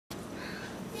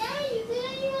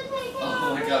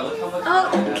look how much.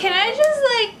 Oh, can I just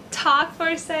like talk for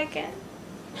a second?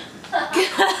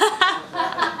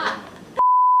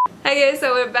 Okay,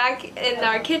 so we're back in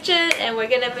our kitchen and we're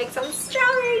gonna make some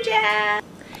strawberry jam.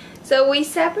 So we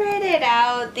separated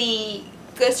out the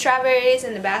good strawberries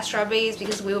and the bad strawberries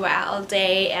because we were out all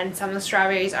day and some of the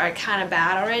strawberries are kind of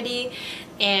bad already,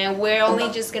 and we're only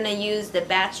just gonna use the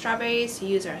bad strawberries to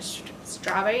use our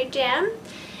strawberry jam.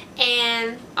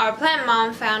 And our plant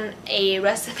mom found a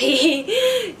recipe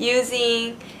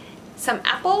using some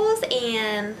apples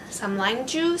and some lime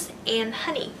juice and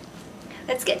honey.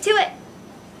 Let's get to it.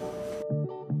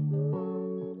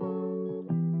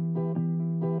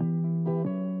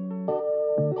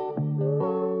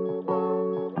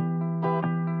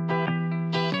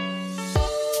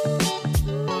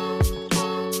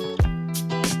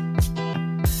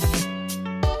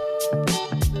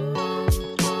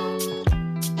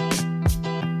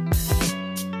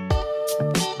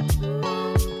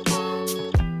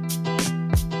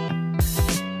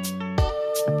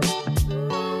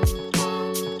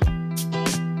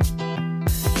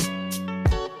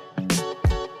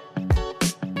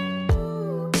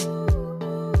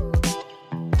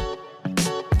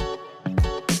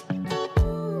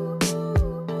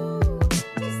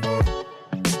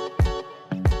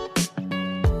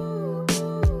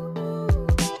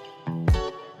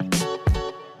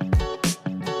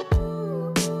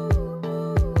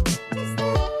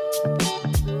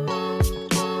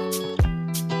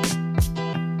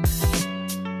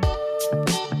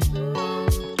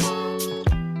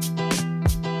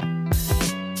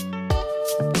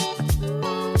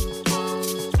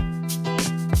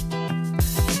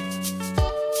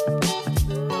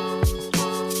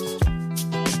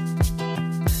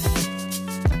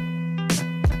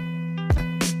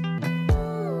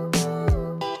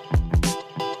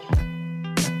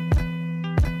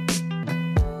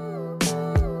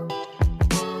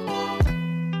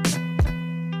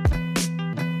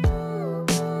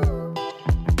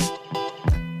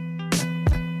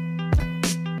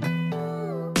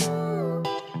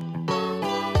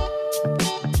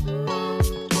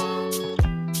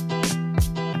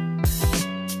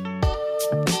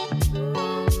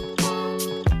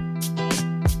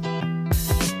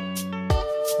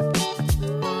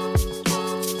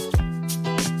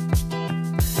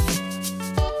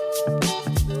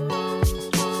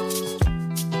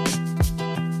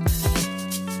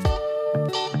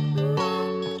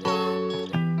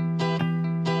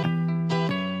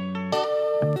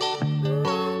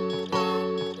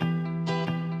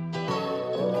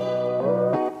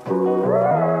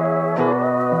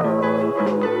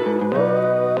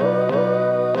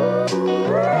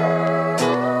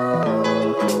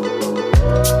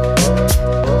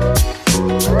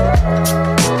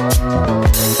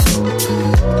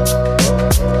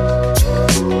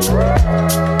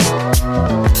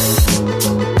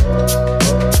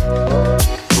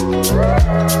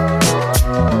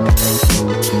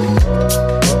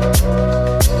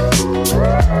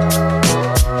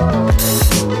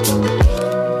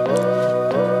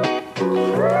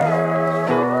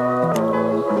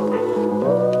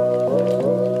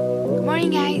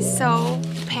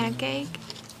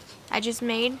 I just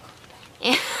made.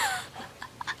 And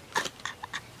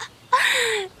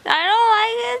I don't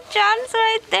like it. John's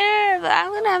right there, but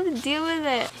I'm gonna have to deal with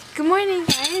it. Good morning,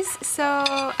 guys. So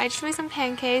I just made some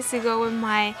pancakes to go with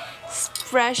my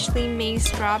freshly made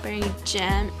strawberry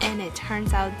jam, and it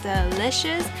turns out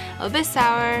delicious. A bit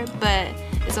sour, but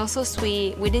it's also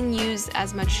sweet. We didn't use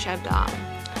as much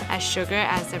as sugar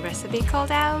as the recipe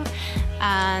called out,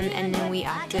 and then we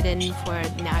opted in for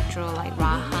natural like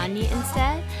raw honey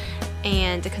instead.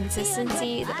 And the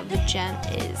consistency of the jam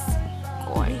is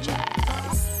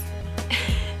gorgeous.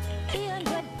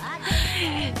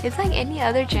 It's like any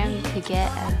other jam you could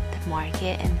get at the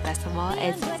market and festival.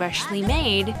 It's freshly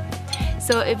made.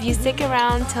 So if you stick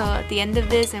around till the end of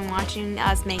this and watching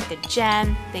us make the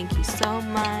jam, thank you so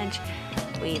much.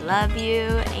 We love you,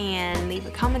 and leave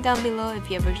a comment down below if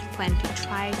you ever plan to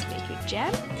try to make your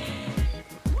jam.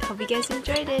 Hope you guys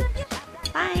enjoyed it.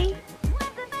 Bye!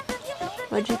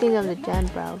 What'd you think of the jam,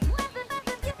 bro?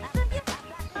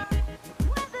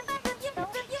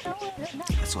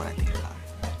 That's what I think about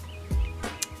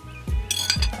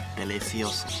it.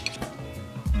 Delicioso.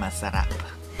 Masarap.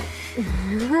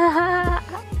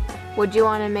 Would you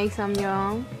want to make some your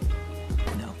own?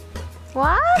 No.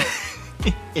 What?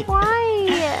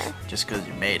 Why? Just because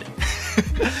you made it.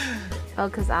 Oh,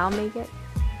 because I'll make it?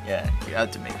 Yeah, you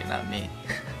have to make it, not me.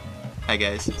 Hi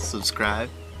guys, subscribe,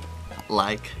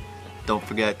 like, don't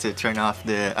forget to turn on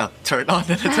the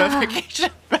notification.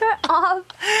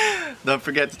 off. Don't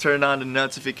forget to turn on the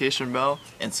notification bell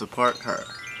and support her.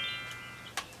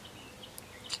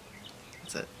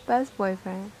 That's it. Best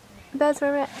boyfriend. Best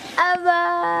boyfriend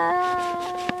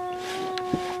ever.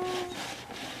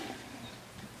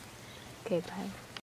 Okay, bye.